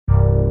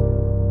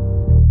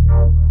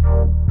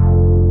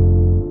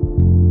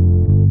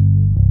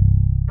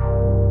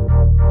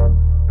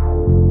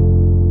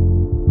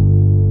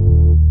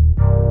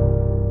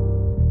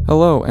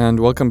Hello, and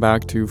welcome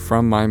back to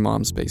From My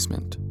Mom's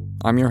Basement.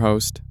 I'm your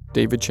host,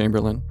 David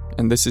Chamberlain,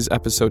 and this is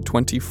episode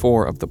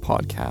 24 of the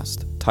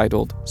podcast,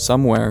 titled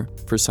Somewhere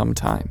for Some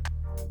Time.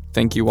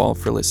 Thank you all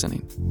for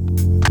listening.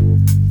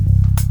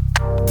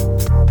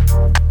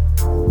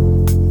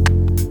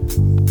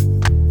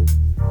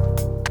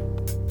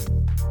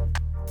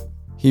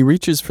 He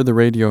reaches for the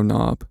radio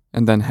knob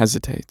and then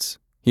hesitates.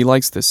 He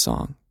likes this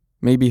song.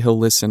 Maybe he'll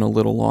listen a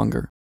little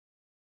longer.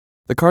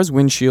 The car's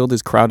windshield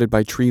is crowded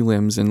by tree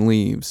limbs and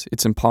leaves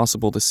it's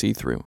impossible to see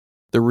through.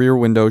 The rear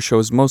window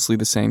shows mostly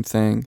the same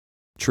thing,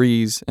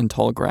 trees and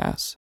tall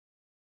grass.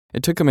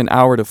 It took him an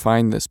hour to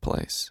find this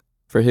place.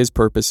 For his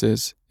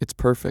purposes, it's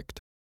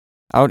perfect.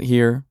 Out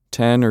here,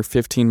 10 or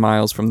 15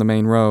 miles from the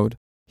main road,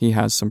 he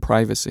has some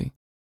privacy.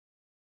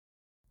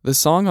 The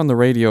song on the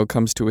radio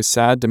comes to a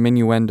sad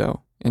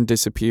diminuendo and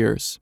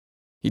disappears.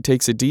 He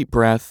takes a deep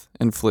breath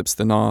and flips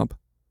the knob.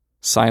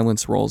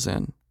 Silence rolls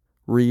in.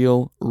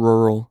 Real,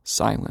 rural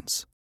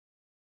silence.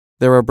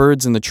 There are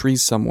birds in the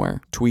trees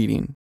somewhere,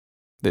 tweeting.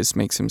 This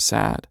makes him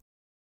sad.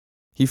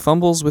 He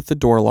fumbles with the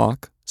door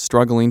lock,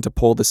 struggling to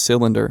pull the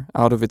cylinder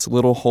out of its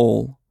little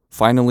hole,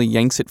 finally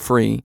yanks it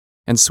free,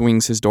 and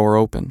swings his door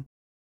open.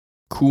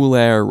 Cool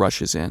air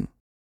rushes in.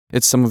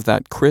 It's some of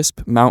that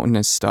crisp,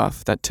 mountainous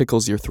stuff that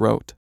tickles your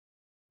throat.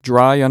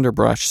 Dry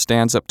underbrush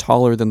stands up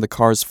taller than the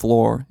car's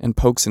floor and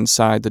pokes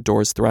inside the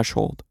door's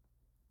threshold.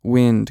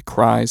 Wind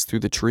cries through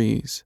the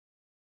trees.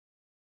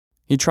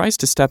 He tries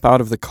to step out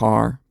of the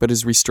car, but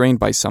is restrained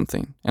by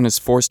something and is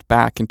forced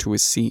back into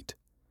his seat.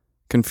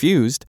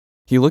 Confused,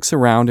 he looks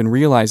around and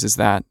realizes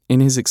that, in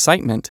his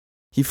excitement,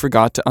 he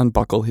forgot to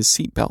unbuckle his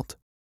seatbelt.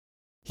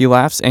 He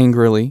laughs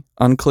angrily,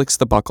 unclicks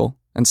the buckle,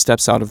 and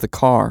steps out of the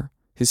car,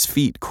 his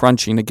feet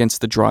crunching against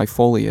the dry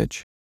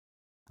foliage.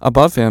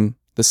 Above him,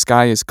 the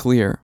sky is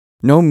clear,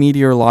 no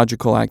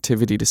meteorological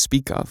activity to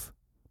speak of,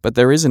 but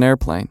there is an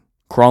airplane,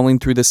 crawling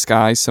through the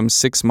sky some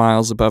 6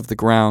 miles above the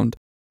ground,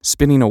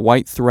 spinning a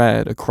white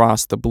thread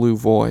across the blue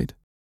void.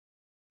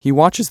 He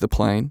watches the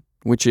plane,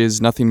 which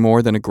is nothing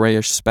more than a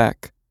grayish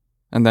speck,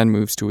 and then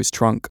moves to his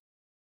trunk.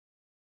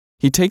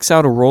 He takes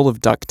out a roll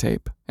of duct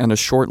tape and a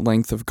short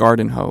length of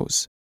garden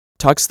hose,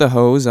 tucks the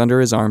hose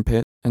under his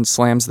armpit, and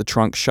slams the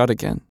trunk shut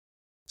again.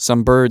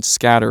 Some birds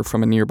scatter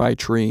from a nearby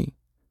tree.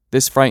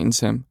 This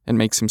frightens him and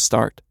makes him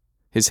start.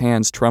 His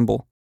hands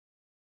tremble.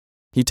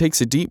 He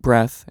takes a deep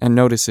breath and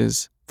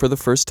notices, for the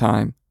first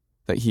time,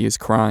 that he is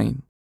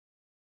crying.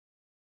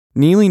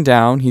 Kneeling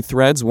down, he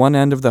threads one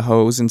end of the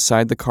hose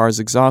inside the car's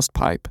exhaust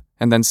pipe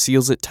and then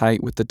seals it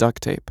tight with the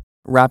duct tape,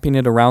 wrapping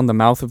it around the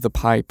mouth of the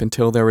pipe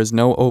until there is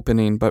no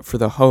opening but for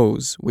the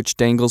hose, which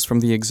dangles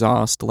from the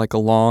exhaust like a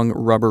long,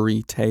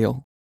 rubbery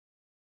tail.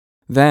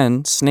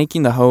 Then,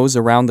 snaking the hose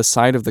around the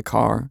side of the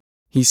car,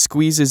 he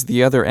squeezes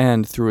the other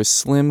end through a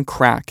slim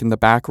crack in the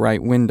back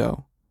right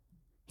window.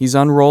 He's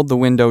unrolled the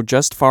window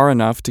just far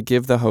enough to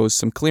give the hose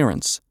some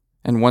clearance,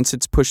 and once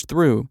it's pushed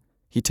through,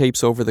 he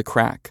tapes over the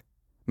crack,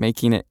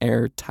 making it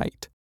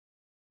airtight.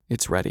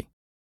 It's ready.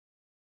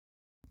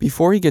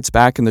 Before he gets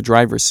back in the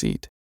driver's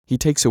seat, he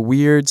takes a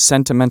weird,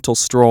 sentimental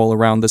stroll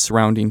around the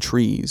surrounding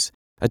trees,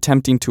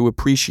 attempting to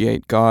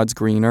appreciate God's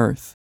green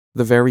earth,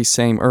 the very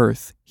same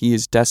earth he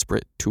is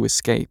desperate to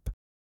escape.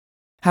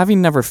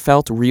 Having never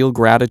felt real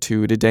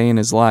gratitude a day in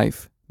his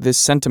life, this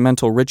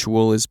sentimental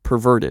ritual is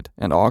perverted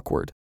and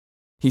awkward.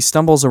 He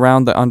stumbles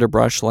around the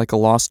underbrush like a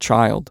lost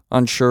child,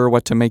 unsure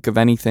what to make of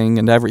anything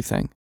and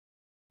everything.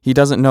 He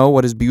doesn't know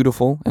what is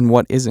beautiful and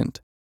what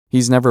isn't.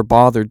 He's never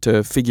bothered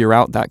to figure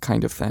out that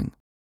kind of thing.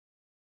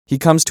 He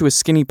comes to a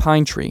skinny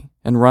pine tree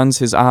and runs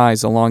his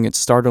eyes along its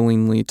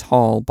startlingly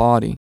tall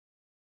body.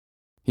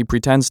 He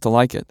pretends to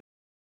like it.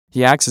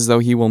 He acts as though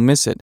he will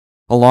miss it,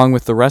 along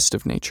with the rest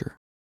of nature.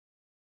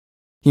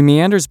 He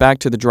meanders back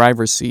to the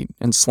driver's seat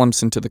and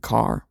slumps into the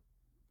car.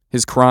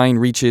 His crying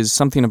reaches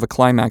something of a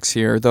climax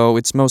here, though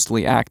it's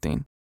mostly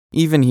acting.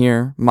 Even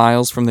here,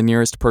 miles from the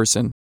nearest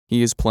person,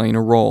 he is playing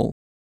a role.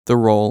 The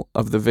role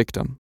of the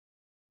victim.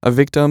 A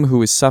victim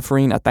who is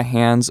suffering at the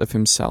hands of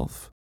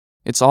himself.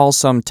 It's all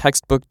some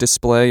textbook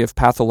display of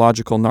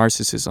pathological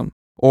narcissism,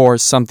 or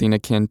something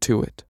akin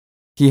to it.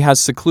 He has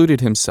secluded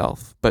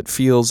himself, but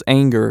feels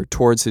anger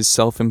towards his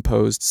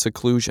self-imposed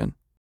seclusion.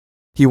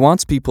 He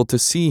wants people to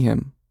see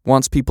him,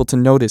 wants people to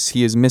notice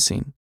he is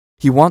missing.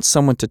 He wants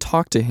someone to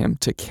talk to him,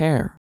 to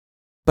care.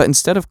 But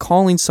instead of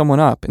calling someone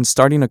up and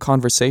starting a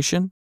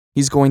conversation,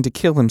 he's going to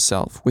kill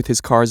himself with his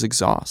car's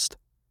exhaust.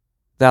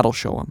 That'll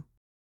show him.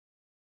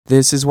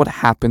 This is what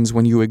happens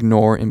when you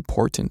ignore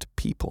important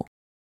people.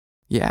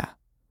 Yeah,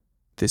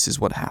 this is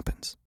what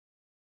happens.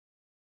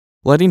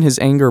 Letting his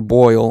anger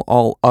boil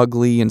all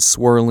ugly and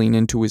swirling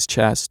into his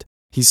chest,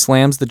 he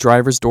slams the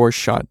driver's door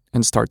shut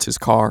and starts his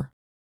car.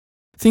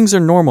 Things are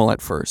normal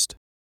at first.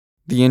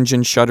 The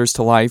engine shudders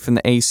to life and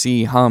the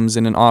AC hums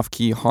in an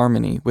off-key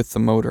harmony with the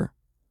motor.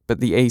 But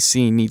the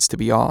AC needs to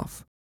be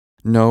off.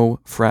 No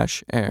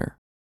fresh air.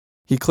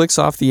 He clicks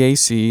off the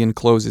AC and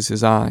closes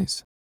his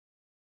eyes.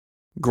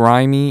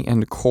 Grimy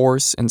and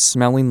coarse and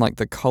smelling like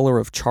the color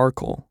of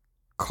charcoal,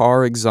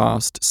 car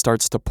exhaust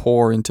starts to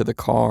pour into the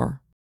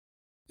car.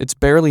 It's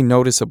barely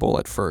noticeable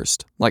at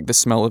first, like the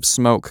smell of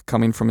smoke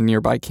coming from a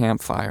nearby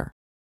campfire,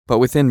 but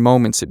within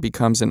moments it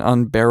becomes an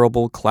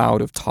unbearable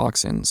cloud of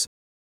toxins.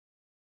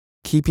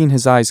 Keeping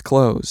his eyes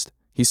closed,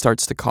 he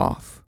starts to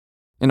cough.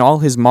 In all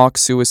his mock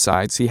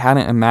suicides, he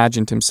hadn't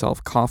imagined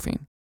himself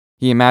coughing.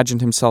 He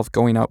imagined himself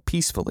going out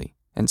peacefully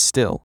and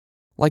still,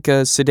 like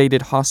a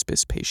sedated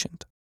hospice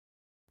patient.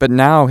 But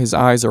now his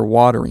eyes are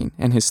watering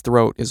and his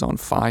throat is on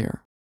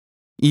fire.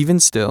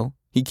 Even still,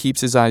 he keeps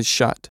his eyes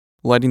shut,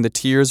 letting the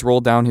tears roll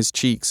down his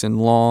cheeks in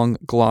long,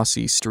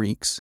 glossy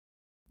streaks.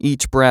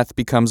 Each breath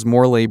becomes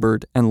more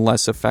labored and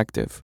less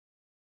effective.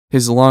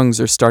 His lungs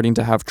are starting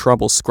to have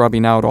trouble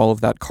scrubbing out all of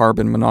that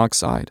carbon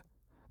monoxide.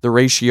 The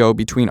ratio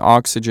between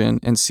oxygen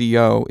and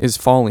CO is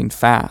falling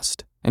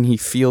fast, and he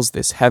feels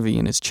this heavy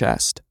in his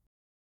chest.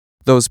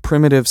 Those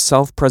primitive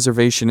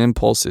self-preservation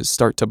impulses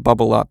start to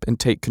bubble up and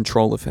take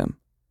control of him.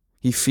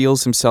 He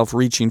feels himself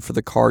reaching for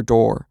the car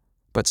door,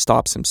 but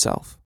stops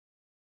himself.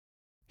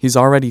 He's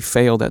already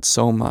failed at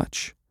so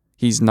much.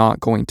 He's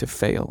not going to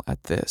fail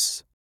at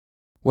this.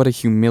 What a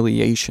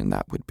humiliation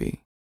that would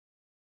be.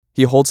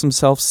 He holds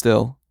himself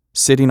still,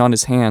 sitting on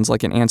his hands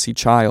like an antsy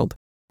child,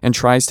 and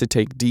tries to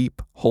take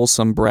deep,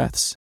 wholesome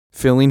breaths,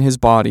 filling his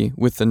body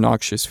with the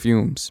noxious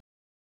fumes.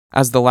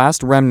 As the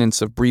last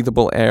remnants of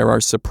breathable air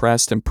are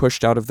suppressed and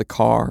pushed out of the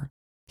car,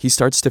 he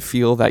starts to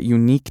feel that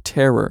unique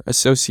terror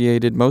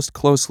associated most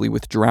closely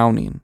with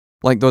drowning,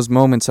 like those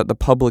moments at the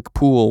public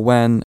pool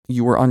when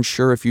you were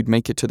unsure if you'd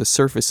make it to the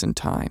surface in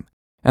time,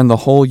 and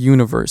the whole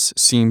universe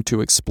seemed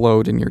to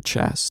explode in your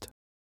chest.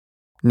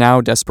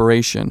 Now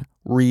desperation,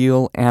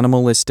 real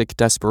animalistic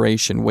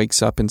desperation,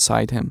 wakes up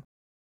inside him.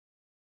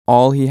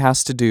 All he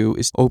has to do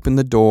is open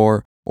the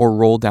door or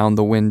roll down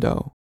the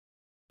window.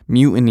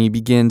 Mutiny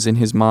begins in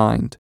his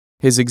mind.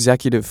 His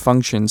executive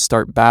functions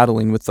start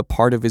battling with the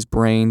part of his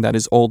brain that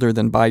is older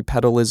than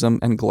bipedalism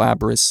and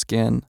glabrous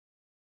skin.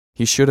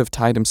 He should have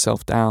tied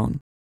himself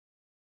down.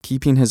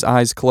 Keeping his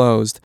eyes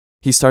closed,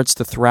 he starts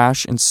to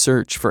thrash and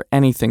search for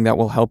anything that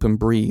will help him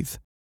breathe.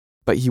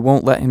 But he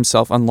won't let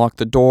himself unlock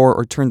the door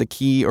or turn the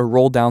key or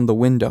roll down the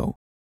window.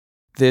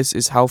 This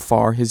is how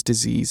far his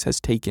disease has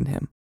taken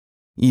him.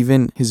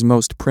 Even his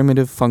most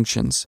primitive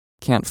functions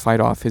can't fight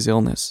off his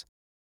illness.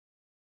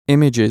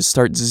 Images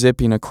start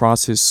zipping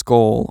across his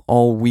skull,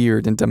 all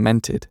weird and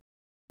demented.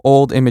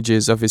 Old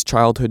images of his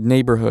childhood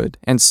neighborhood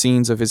and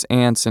scenes of his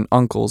aunts and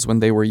uncles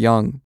when they were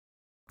young.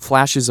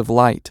 Flashes of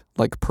light,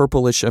 like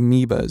purplish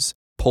amoebas,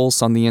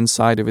 pulse on the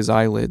inside of his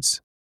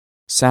eyelids.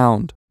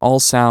 Sound, all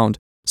sound,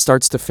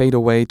 starts to fade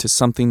away to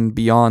something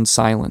beyond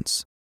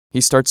silence. He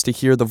starts to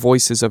hear the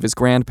voices of his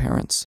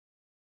grandparents.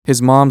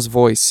 His mom's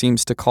voice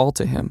seems to call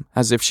to him,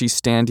 as if she's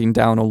standing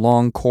down a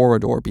long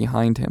corridor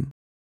behind him.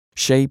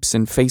 Shapes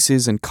and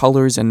faces and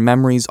colors and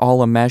memories all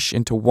enmesh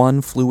into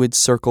one fluid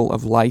circle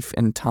of life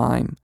and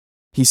time.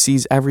 He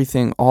sees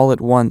everything all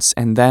at once,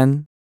 and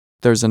then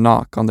there's a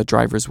knock on the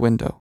driver's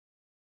window.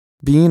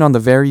 Being on the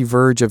very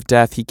verge of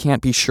death, he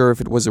can't be sure if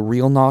it was a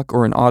real knock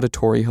or an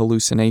auditory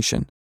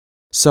hallucination.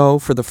 So,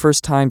 for the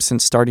first time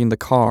since starting the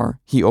car,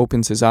 he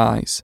opens his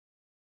eyes.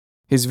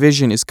 His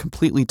vision is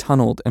completely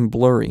tunneled and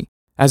blurry,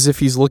 as if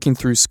he's looking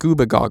through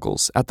scuba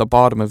goggles at the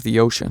bottom of the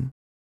ocean.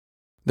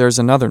 There's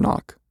another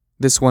knock.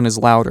 This one is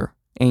louder,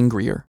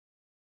 angrier.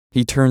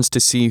 He turns to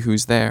see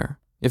who's there,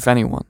 if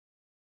anyone.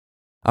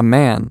 A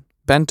man,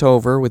 bent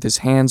over with his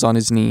hands on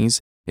his knees,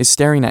 is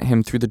staring at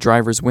him through the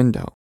driver's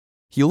window.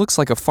 He looks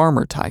like a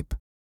farmer type.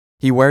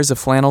 He wears a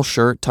flannel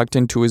shirt tucked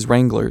into his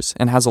Wranglers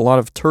and has a lot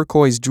of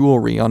turquoise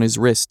jewelry on his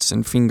wrists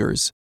and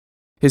fingers.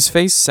 His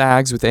face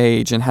sags with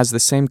age and has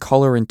the same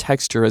color and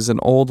texture as an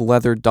old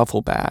leather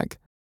duffel bag.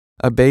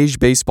 A beige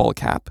baseball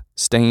cap,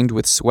 stained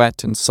with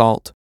sweat and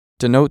salt,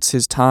 denotes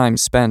his time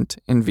spent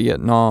in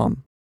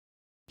Vietnam.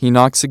 He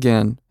knocks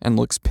again and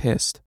looks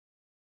pissed.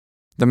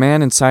 The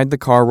man inside the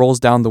car rolls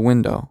down the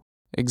window.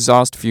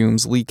 Exhaust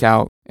fumes leak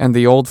out, and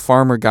the old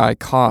farmer guy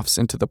coughs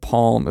into the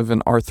palm of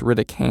an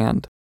arthritic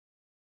hand.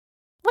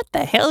 "What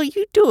the hell are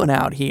you doing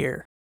out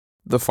here?"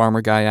 the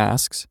farmer guy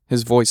asks,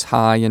 his voice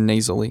high and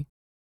nasally.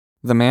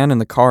 The man in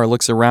the car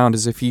looks around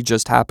as if he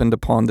just happened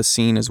upon the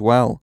scene as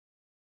well.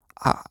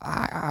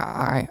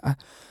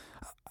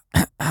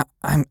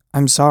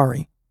 I'm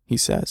sorry, he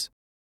says.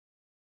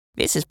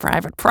 "This is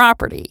private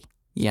property,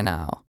 you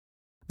know,"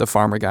 the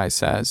farmer guy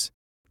says.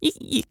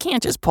 You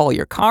can't just pull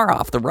your car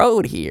off the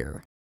road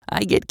here. I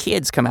get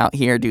kids come out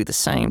here do the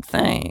same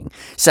thing,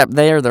 except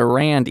they're the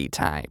Randy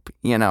type,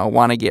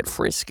 want to get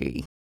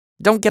frisky.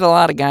 Don't get a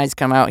lot of guys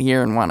come out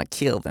here and want to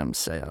kill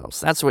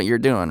themselves. That's what you're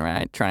doing,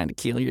 right? Trying to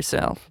kill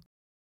yourself?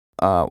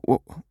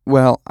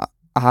 Well,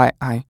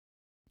 I...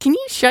 Can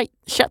you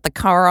shut the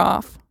car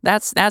off?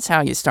 That's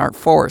how you start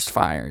forest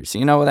fires,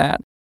 you know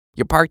that?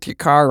 You park your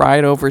car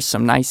right over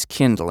some nice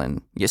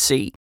kindling. You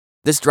see,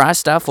 this dry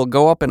stuff will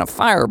go up in a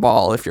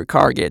fireball if your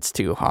car gets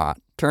too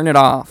hot. Turn it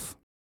off.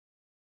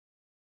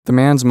 The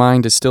man's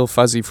mind is still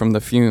fuzzy from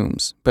the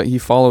fumes, but he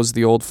follows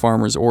the old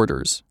farmer's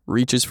orders,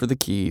 reaches for the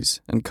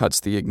keys, and cuts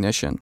the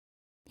ignition.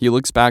 He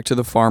looks back to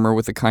the farmer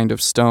with a kind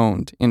of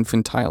stoned,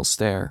 infantile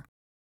stare.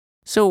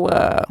 So,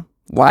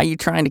 why you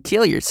trying to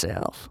kill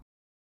yourself?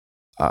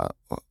 Uh,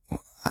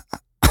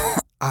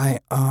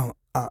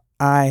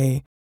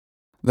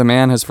 The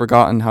man has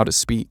forgotten how to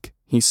speak.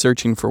 He's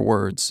searching for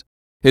words.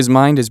 His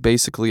mind is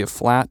basically a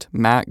flat,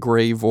 matte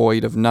gray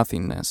void of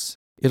nothingness.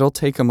 It'll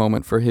take a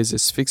moment for his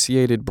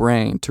asphyxiated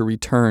brain to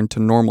return to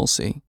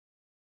normalcy.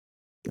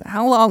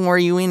 How long were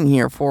you in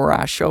here before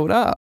I showed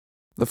up?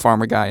 The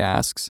farmer guy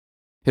asks.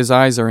 His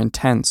eyes are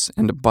intense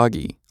and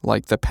buggy,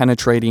 like the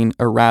penetrating,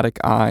 erratic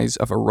eyes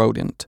of a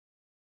rodent.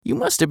 You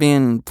must have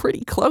been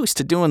pretty close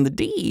to doing the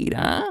deed,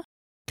 huh?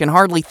 Can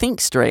hardly think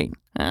straight,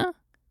 huh?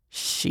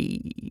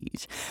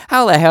 Sheesh.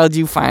 How the hell did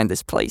you find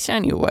this place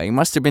anyway?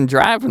 Must have been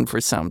driving for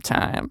some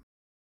time.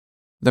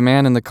 The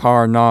man in the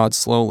car nods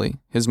slowly.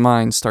 His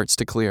mind starts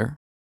to clear.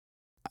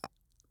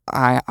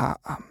 I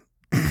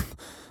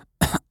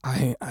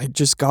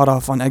just got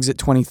off on exit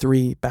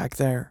 23 back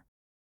there.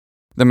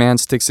 The man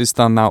sticks his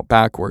thumb out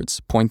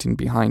backwards, pointing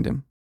behind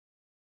him.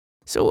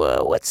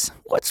 So,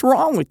 what's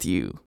wrong with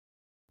you?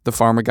 The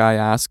farmer guy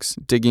asks,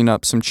 digging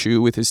up some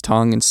chew with his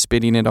tongue and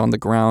spitting it on the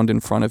ground in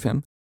front of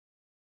him.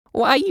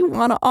 Why you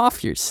want to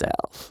off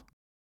yourself?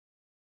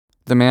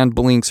 The man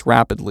blinks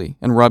rapidly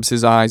and rubs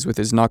his eyes with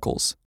his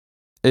knuckles.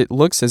 It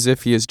looks as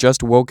if he has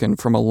just woken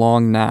from a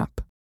long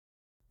nap.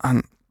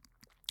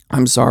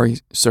 I'm sorry,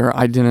 sir.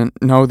 I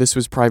didn't know this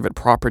was private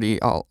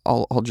property. I'll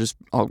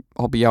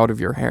be out of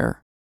your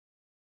hair.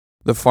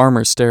 The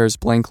farmer stares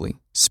blankly,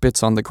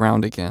 spits on the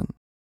ground again.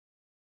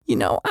 You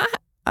know,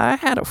 I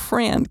had a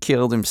friend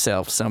killed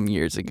himself some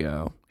years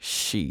ago.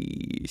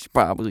 Sheesh,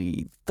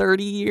 probably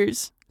 30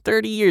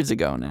 years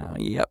ago now,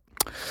 yep.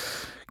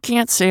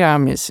 Can't say I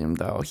miss him,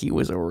 though. He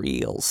was a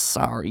real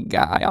sorry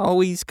guy,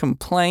 always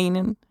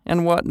complaining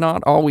and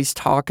whatnot, always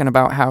talking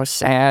about how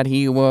sad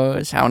he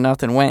was, how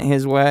nothing went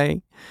his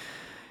way.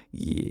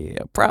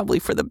 Yeah, probably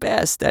for the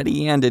best that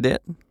he ended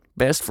it.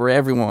 Best for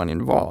everyone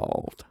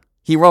involved.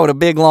 He wrote a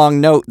big long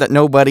note that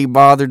nobody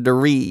bothered to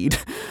read.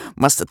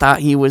 Must have thought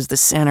he was the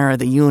center of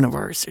the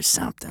universe or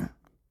something.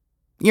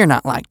 You're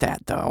not like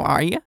that, though,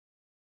 are you?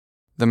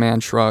 The man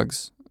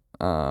shrugs.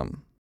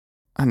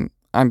 I'm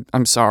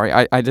sorry.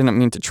 I didn't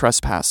mean to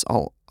trespass.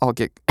 I'll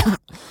get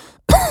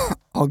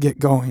I'll get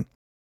going.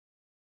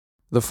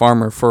 The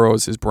farmer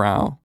furrows his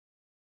brow.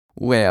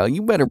 Well,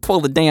 you better pull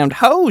the damned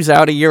hose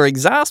out of your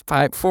exhaust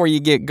pipe before you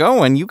get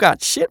going. You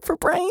got shit for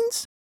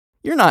brains?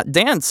 You're not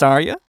dense, are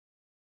you?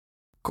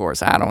 Of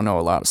course, I don't know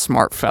a lot of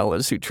smart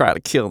fellas who try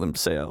to kill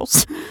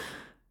themselves.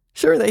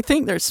 Sure, they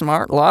think they're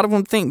smart. A lot of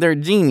them think they're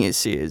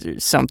geniuses or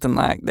something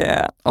like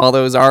that. All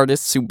those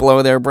artists who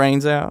blow their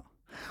brains out.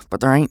 But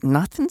there ain't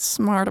nothing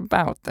smart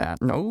about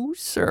that. No,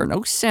 sir,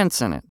 no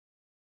sense in it.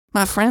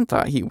 My friend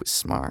thought he was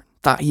smart.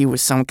 Thought he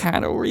was some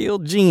kind of real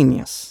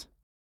genius.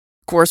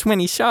 Of course, when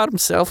he shot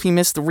himself, he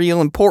missed the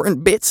real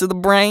important bits of the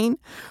brain.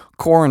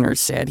 Coroner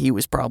said he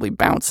was probably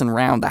bouncing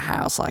around the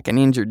house like an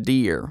injured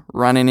deer,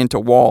 running into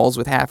walls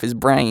with half his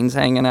brains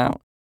hanging out.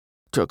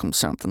 Took him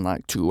something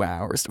like 2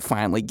 hours to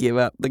finally give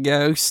up the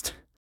ghost.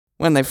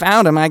 When they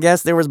found him, I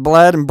guess there was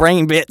blood and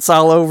brain bits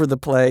all over the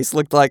place.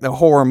 Looked like the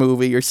horror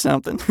movie or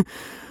something.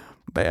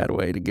 Bad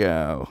way to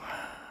go.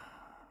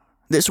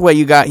 This way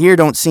you got here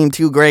don't seem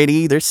too great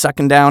either,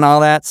 sucking down all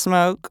that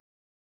smoke.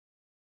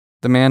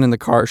 The man in the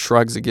car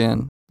shrugs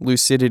again.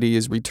 Lucidity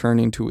is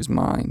returning to his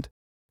mind.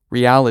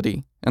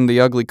 Reality and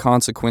the ugly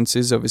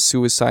consequences of his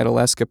suicidal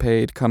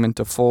escapade come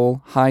into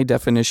full,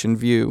 high-definition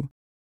view.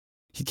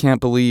 He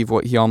can't believe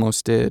what he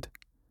almost did.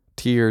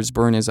 Tears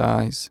burn his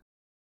eyes.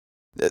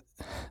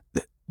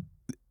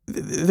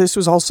 This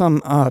was all some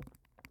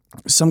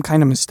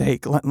kind of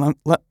mistake. Let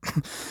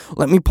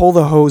me pull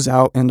the hose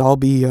out and I'll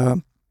be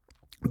on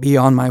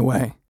my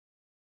way.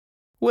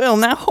 Well,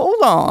 now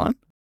hold on,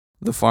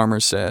 the farmer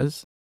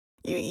says.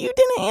 You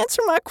didn't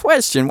answer my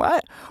question. Why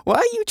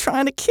are you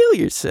trying to kill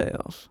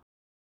yourself?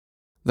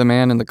 The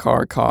man in the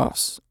car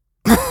coughs.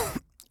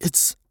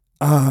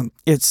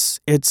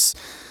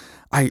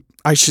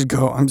 I should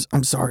go.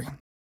 I'm sorry.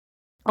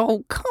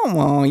 Oh, come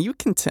on, you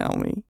can tell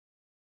me.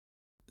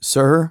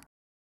 Sir,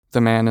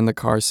 the man in the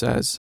car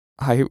says,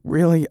 I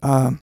really,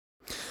 I'm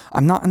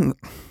not in...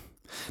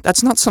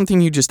 That's not something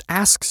you just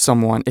ask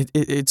someone.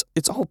 It's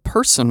all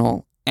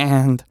personal.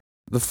 And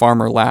the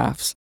farmer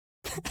laughs.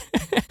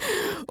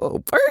 Oh,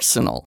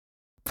 personal?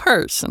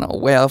 Personal?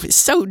 Well, if it's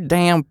so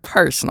damn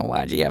personal,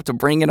 why'd you have to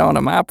bring it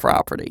onto my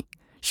property?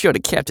 Should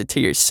have kept it to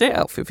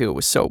yourself if it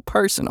was so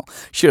personal.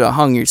 Should have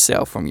hung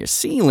yourself from your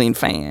ceiling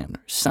fan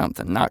or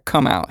something, not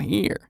come out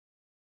here.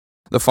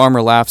 The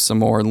farmer laughs some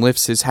more and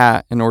lifts his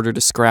hat in order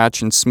to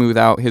scratch and smooth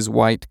out his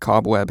white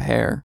cobweb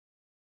hair.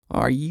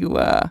 Are you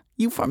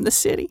from the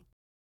city?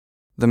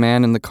 The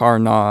man in the car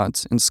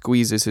nods and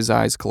squeezes his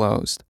eyes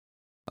closed.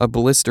 A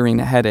blistering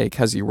headache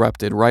has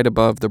erupted right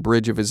above the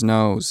bridge of his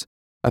nose,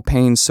 a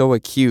pain so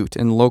acute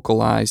and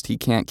localized he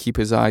can't keep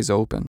his eyes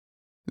open.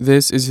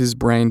 This is his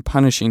brain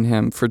punishing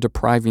him for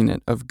depriving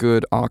it of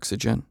good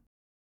oxygen.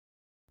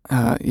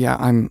 Yeah,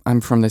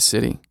 I'm from the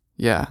city.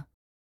 Yeah,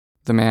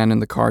 the man in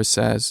the car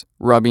says,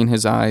 rubbing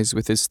his eyes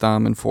with his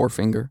thumb and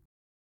forefinger.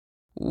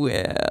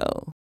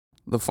 Well,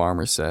 the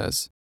farmer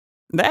says.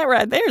 That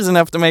right there's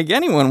enough to make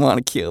anyone want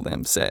to kill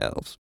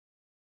themselves.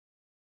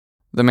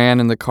 The man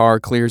in the car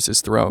clears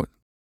his throat.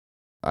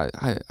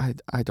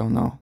 I don't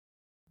know,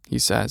 he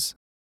says.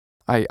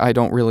 I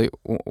don't really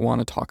want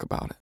to talk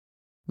about it.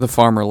 The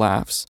farmer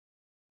laughs.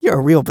 You're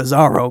a real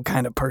bizarro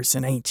kind of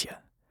person, ain't you?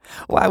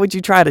 Why would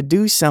you try to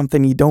do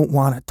something you don't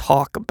want to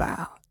talk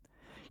about?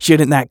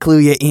 Shouldn't that clue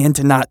you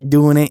into not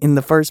doing it in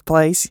the first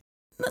place?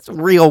 That's a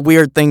real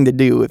weird thing to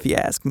do, if you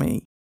ask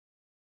me.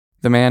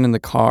 The man in the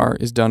car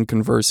is done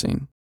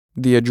conversing.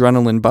 The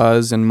adrenaline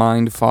buzz and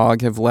mind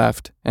fog have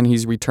left, and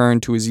he's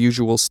returned to his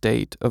usual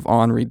state of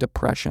ornery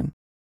depression.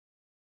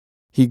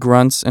 He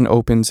grunts and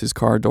opens his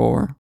car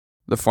door.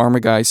 The farmer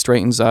guy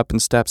straightens up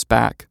and steps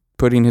back,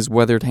 putting his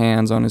weathered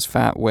hands on his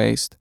fat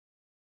waist.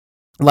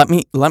 Let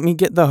me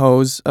get the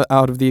hose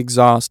out of the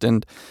exhaust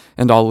and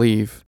I'll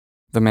leave,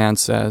 the man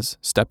says,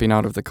 stepping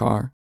out of the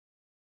car.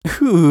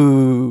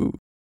 Ooh,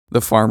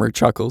 the farmer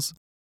chuckles.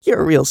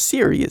 You're a real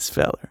serious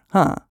feller,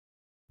 huh?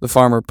 The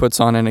farmer puts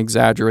on an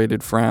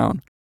exaggerated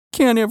frown.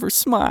 Can't ever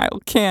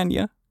smile, can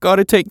ya?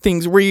 Gotta take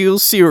things real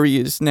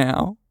serious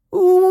now.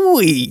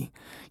 Ooh-wee,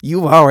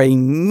 you are a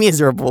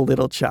miserable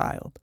little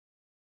child.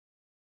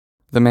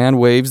 The man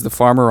waves the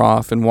farmer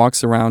off and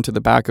walks around to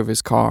the back of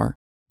his car,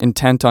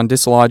 intent on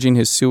dislodging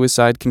his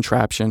suicide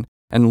contraption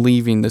and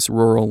leaving this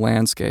rural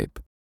landscape.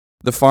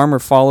 The farmer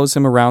follows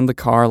him around the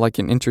car like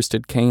an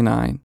interested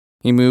canine.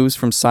 He moves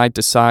from side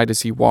to side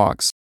as he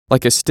walks,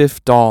 like a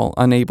stiff doll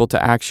unable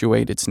to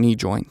actuate its knee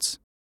joints.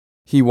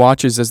 He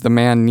watches as the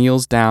man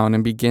kneels down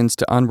and begins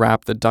to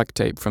unwrap the duct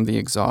tape from the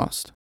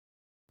exhaust.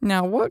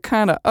 Now what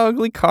kind of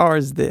ugly car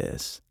is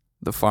this?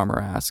 The farmer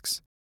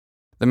asks.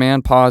 The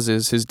man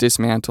pauses his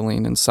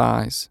dismantling and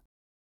sighs.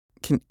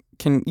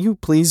 Can you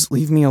please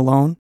leave me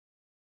alone?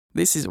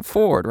 This is a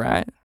Ford,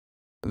 right?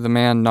 The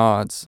man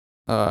nods.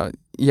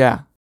 Yeah.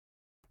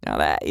 Now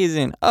that is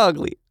an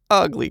ugly,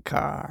 ugly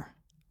car,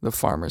 the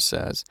farmer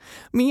says.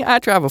 Me, I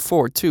drive a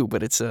Ford too,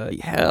 but it's a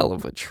hell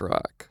of a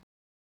truck.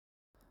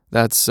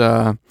 That's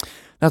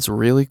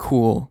really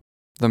cool,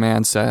 the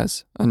man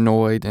says,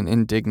 annoyed and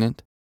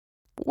indignant.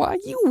 Why,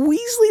 you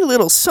weaselly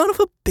little son of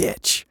a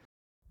bitch,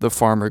 the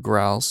farmer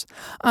growls.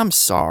 I'm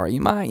sorry,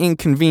 am I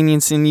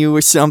inconveniencing you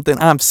or something?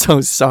 I'm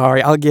so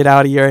sorry. I'll get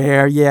out of your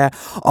hair, yeah.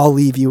 I'll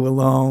leave you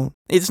alone.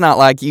 It's not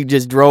like you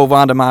just drove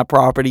onto my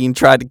property and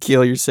tried to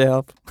kill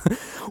yourself.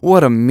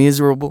 What a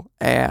miserable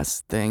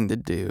ass thing to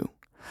do.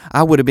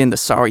 I would have been the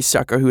sorry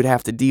sucker who'd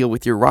have to deal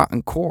with your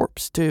rotten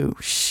corpse, too.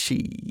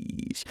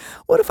 Sheesh.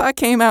 What if I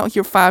came out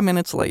here 5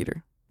 minutes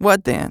later?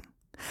 What then?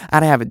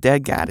 I'd have a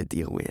dead guy to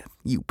deal with,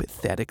 you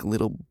pathetic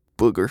little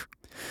booger.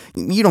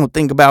 You don't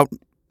think about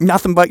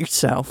nothing but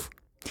yourself.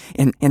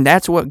 And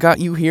that's what got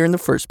you here in the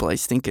first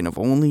place, thinking of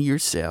only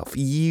yourself.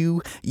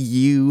 You.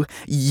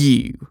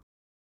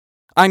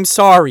 I'm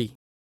sorry,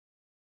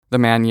 the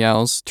man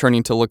yells,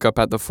 turning to look up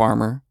at the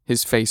farmer,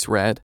 his face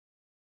red.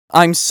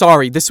 I'm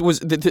sorry. This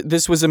was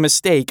a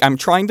mistake. I'm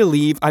trying to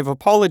leave. I've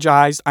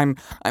apologized. I'm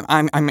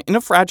in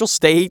a fragile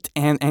state,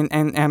 and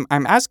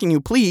I'm asking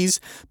you, please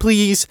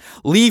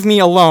leave me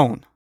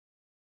alone.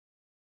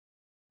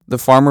 The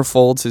farmer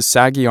folds his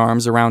saggy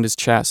arms around his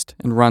chest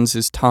and runs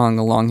his tongue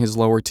along his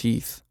lower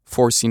teeth,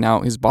 forcing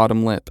out his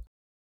bottom lip.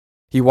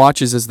 He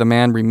watches as the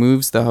man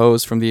removes the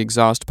hose from the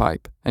exhaust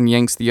pipe and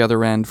yanks the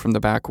other end from the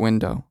back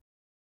window.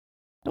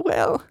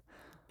 Well,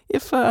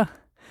 if I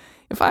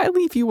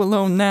leave you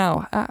alone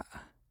now,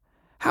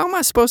 how am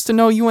I supposed to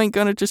know you ain't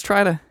gonna just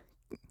try to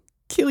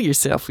kill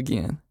yourself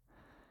again?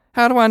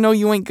 How do I know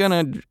you ain't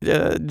gonna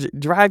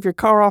drive your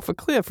car off a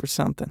cliff or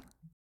something?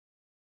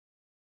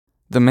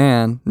 The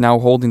man, now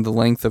holding the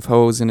length of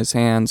hose in his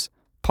hands,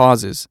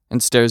 pauses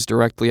and stares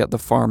directly at the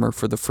farmer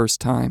for the first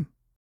time.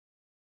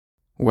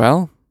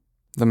 Well,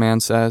 the man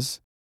says,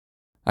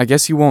 I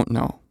guess you won't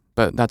know,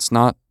 but that's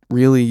not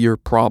really your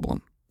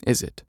problem,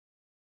 is it?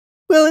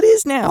 Well, it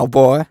is now,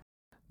 boy,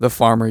 the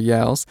farmer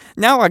yells.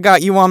 Now I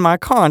got you on my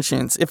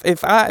conscience.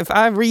 If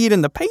I read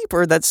in the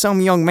paper that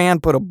some young man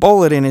put a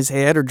bullet in his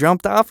head or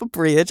jumped off a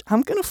bridge,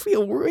 I'm gonna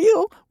feel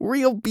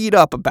real beat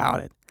up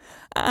about it.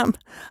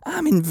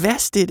 I'm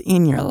invested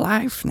in your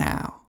life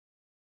now.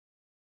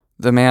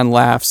 The man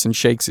laughs and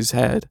shakes his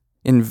head.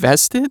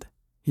 Invested?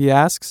 He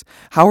asks.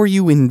 How are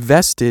you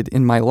invested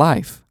in my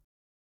life?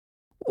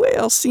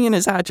 Well, seeing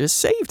as I just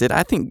saved it,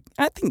 I think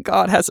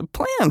God has a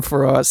plan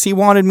for us. He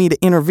wanted me to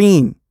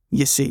intervene,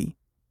 you see.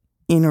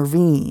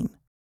 Intervene.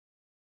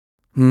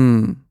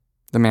 The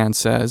man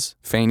says,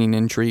 feigning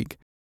intrigue.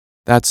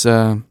 That's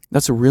a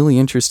really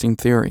interesting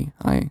theory.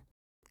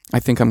 I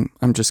think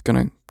I'm just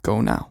gonna go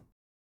now.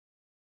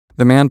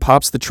 The man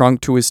pops the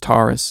trunk to his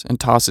Taurus and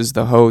tosses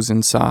the hose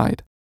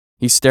inside.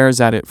 He stares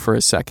at it for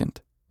a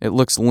second. It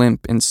looks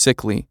limp and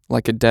sickly,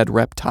 like a dead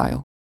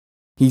reptile.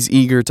 He's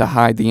eager to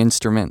hide the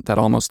instrument that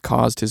almost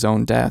caused his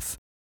own death.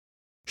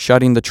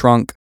 Shutting the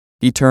trunk,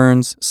 he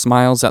turns,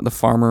 smiles at the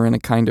farmer in a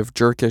kind of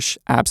jerkish,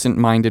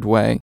 absent-minded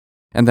way,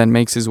 and then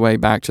makes his way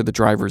back to the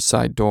driver's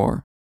side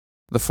door.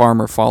 The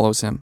farmer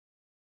follows him.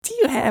 Do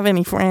you have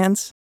any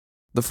friends?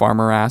 The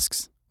farmer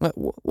asks.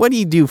 What do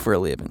you do for a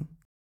living?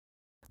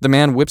 The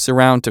man whips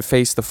around to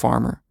face the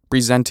farmer,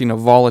 presenting a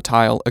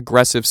volatile,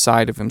 aggressive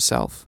side of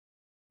himself.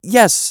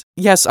 Yes,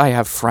 I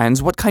have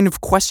friends. What kind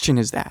of question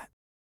is that?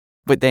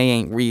 But they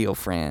ain't real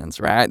friends,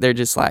 right? They're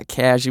just like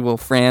casual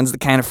friends, the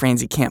kind of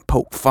friends you can't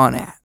poke fun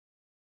at.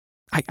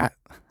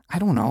 I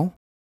don't know,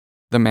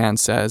 the man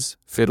says,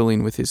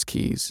 fiddling with his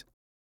keys.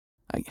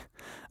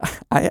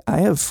 I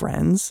have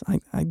friends.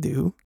 I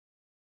do.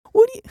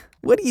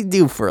 What do you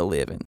do for a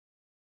living?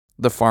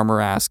 The farmer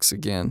asks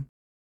again.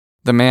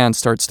 The man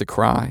starts to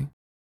cry.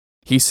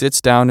 He sits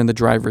down in the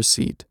driver's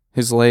seat,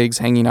 his legs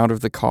hanging out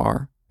of the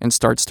car, and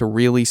starts to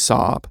really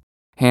sob,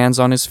 hands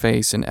on his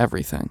face and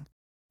everything.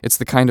 It's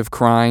the kind of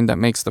crying that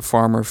makes the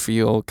farmer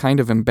feel kind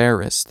of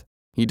embarrassed.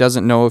 He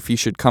doesn't know if he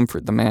should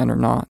comfort the man or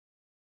not.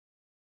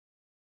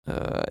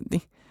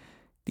 Do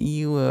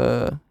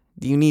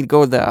you need to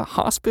go to the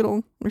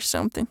hospital or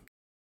something?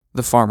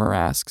 The farmer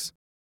asks.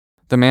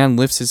 The man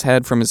lifts his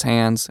head from his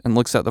hands and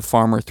looks at the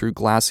farmer through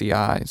glassy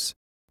eyes.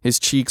 His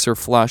cheeks are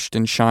flushed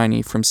and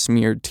shiny from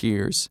smeared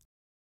tears.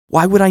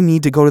 Why would I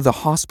need to go to the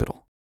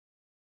hospital?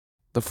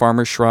 The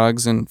farmer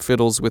shrugs and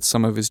fiddles with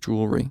some of his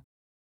jewelry.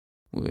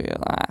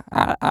 Well,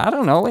 I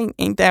don't know.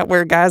 Ain't that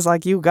where guys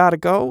like you gotta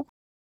go?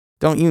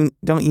 Don't you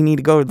need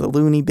to go to the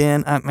loony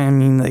bin?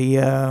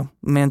 The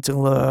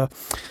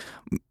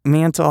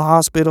mental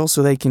hospital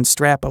so they can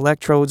strap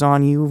electrodes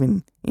on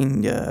you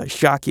and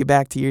shock you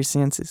back to your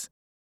senses?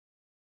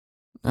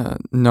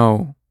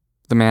 No,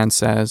 the man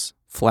says,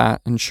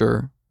 flat and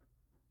sure.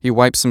 He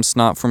wipes some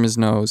snot from his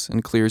nose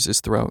and clears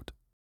his throat.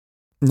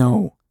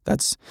 No,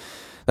 that's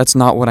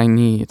not what I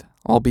need.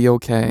 I'll be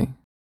okay.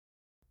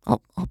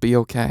 I'll be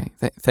okay.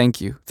 Thank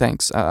you.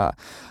 Thanks. I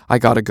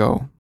gotta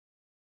go.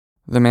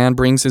 The man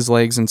brings his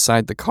legs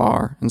inside the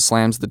car and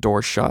slams the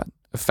door shut,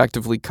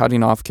 effectively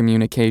cutting off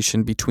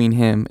communication between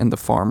him and the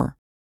farmer.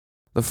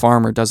 The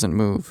farmer doesn't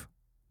move.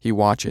 He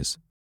watches.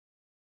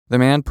 The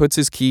man puts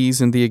his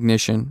keys in the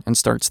ignition and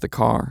starts the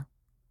car.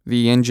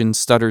 The engine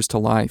stutters to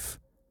life.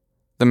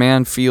 The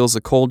man feels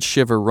a cold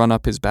shiver run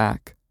up his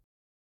back.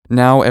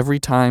 Now every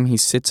time he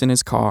sits in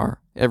his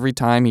car, every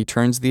time he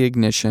turns the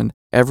ignition,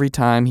 every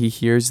time he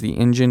hears the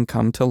engine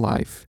come to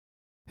life,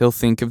 he'll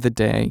think of the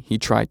day he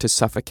tried to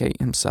suffocate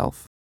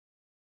himself.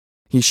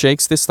 He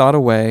shakes this thought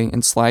away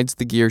and slides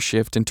the gear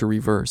shift into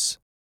reverse.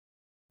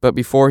 But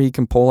before he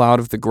can pull out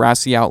of the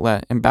grassy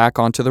outlet and back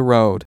onto the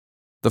road,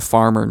 the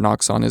farmer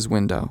knocks on his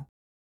window.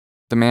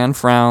 The man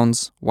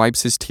frowns,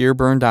 wipes his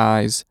tear-burned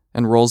eyes,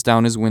 and rolls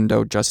down his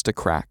window just a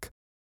crack.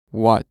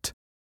 What?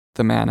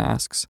 The man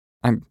asks.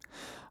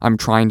 I'm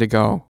trying to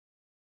go.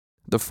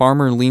 The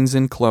farmer leans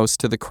in close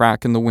to the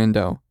crack in the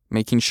window,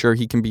 making sure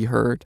he can be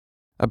heard.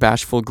 A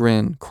bashful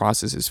grin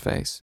crosses his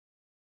face.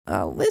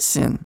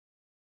 Listen,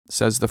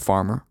 says the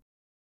farmer.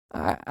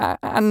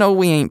 I know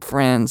we ain't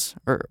friends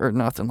or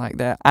nothing like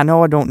that. I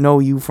know I don't know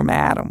you from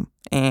Adam,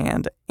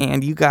 and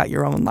you got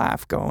your own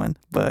life going,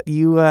 but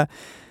you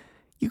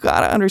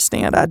gotta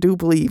understand I do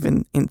believe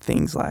in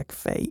things like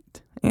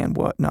fate and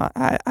whatnot.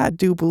 I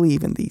do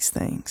believe in these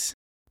things.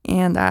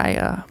 And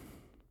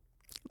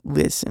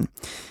listen,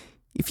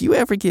 if you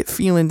ever get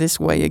feeling this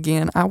way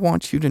again, I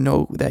want you to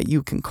know that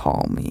you can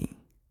call me.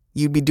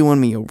 You'd be doing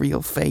me a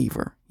real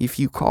favor if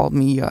you called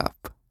me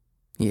up.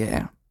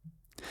 Yeah.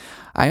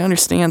 I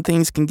understand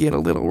things can get a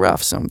little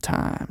rough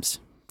sometimes.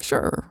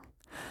 Sure.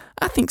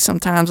 I think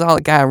sometimes all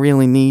a guy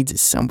really needs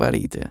is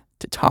somebody to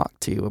talk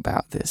to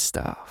about this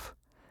stuff.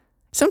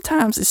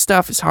 Sometimes this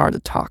stuff is hard to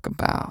talk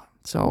about.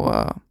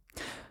 So,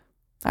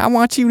 I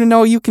want you to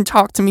know you can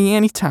talk to me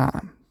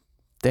anytime,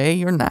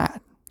 day or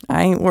night.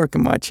 I ain't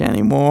working much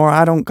anymore.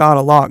 I don't got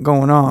a lot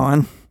going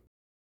on.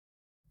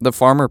 The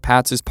farmer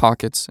pats his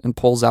pockets and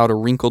pulls out a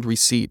wrinkled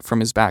receipt from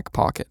his back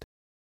pocket,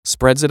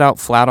 spreads it out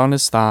flat on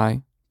his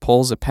thigh,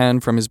 pulls a pen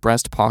from his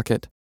breast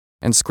pocket,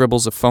 and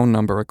scribbles a phone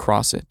number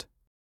across it.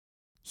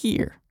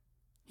 Here,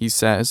 he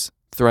says,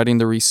 threading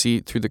the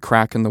receipt through the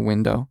crack in the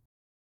window.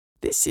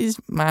 This is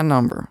my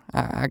number.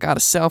 I got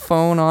a cell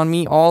phone on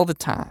me all the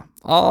time.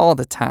 All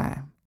the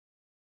time.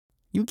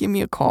 You give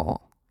me a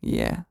call.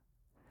 Yeah.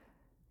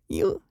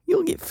 You'll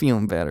get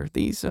feeling better.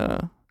 These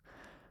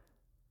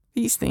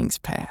things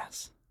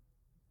pass.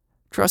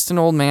 Trust an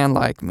old man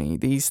like me.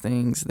 These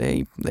things,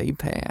 they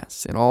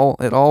pass. It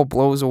all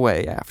blows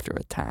away after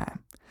a time.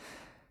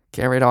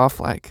 Carried off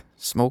like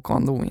smoke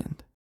on the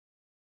wind.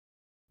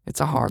 It's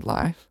a hard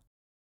life,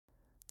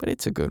 but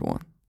it's a good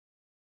one.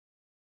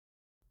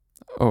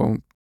 Oh,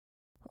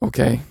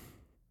 okay,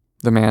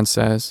 the man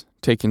says,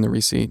 taking the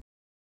receipt.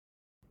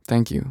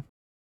 Thank you.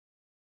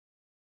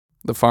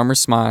 The farmer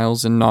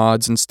smiles and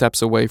nods and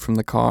steps away from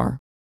the car,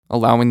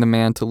 allowing the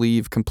man to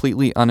leave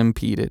completely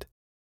unimpeded.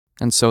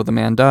 And so the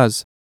man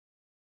does.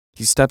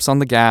 He steps on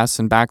the gas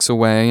and backs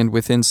away, and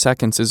within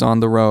seconds is on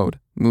the road,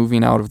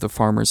 moving out of the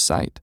farmer's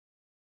sight.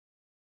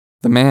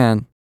 The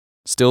man,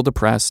 still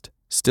depressed,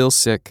 still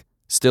sick,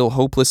 still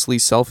hopelessly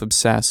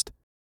self-obsessed,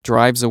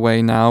 drives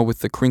away now with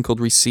the crinkled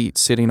receipt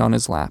sitting on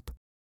his lap.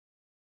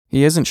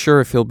 He isn't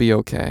sure if he'll be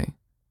okay.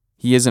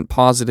 He isn't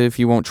positive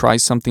he won't try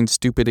something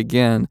stupid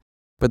again,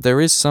 But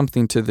there is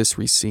something to this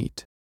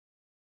receipt.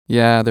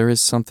 Yeah, there is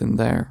something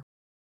there.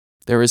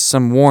 There is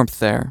some warmth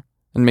there,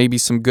 and maybe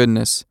some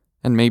goodness,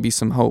 and maybe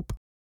some hope.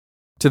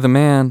 To the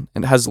man,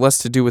 it has less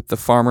to do with the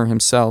farmer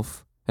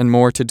himself, and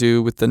more to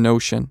do with the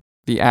notion,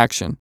 the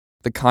action,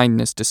 the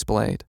kindness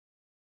displayed.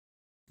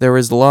 There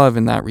is love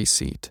in that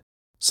receipt,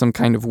 some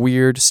kind of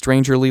weird,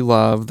 strangerly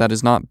love that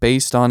is not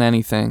based on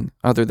anything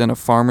other than a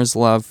farmer's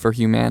love for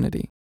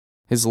humanity,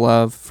 his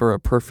love for a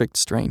perfect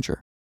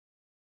stranger.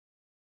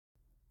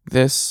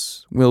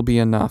 This will be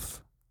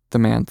enough, the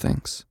man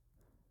thinks.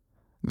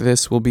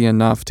 This will be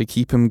enough to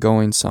keep him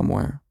going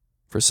somewhere,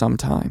 for some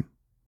time.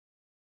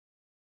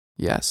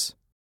 Yes,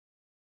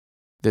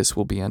 this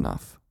will be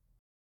enough.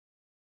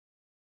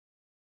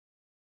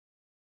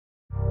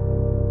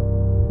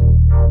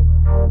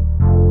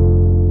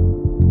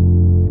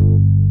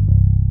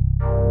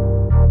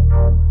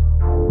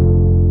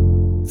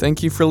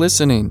 Thank you for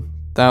listening.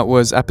 That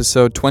was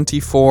episode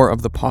 24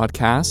 of the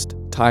podcast,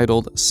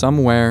 titled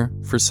Somewhere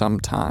for Some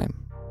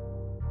Time.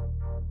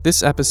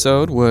 This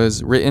episode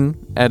was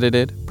written,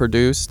 edited,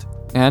 produced,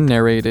 and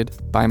narrated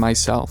by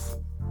myself,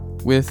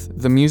 with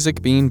the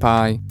music being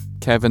by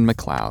Kevin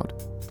MacLeod.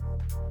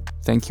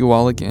 Thank you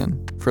all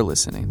again for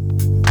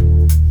listening.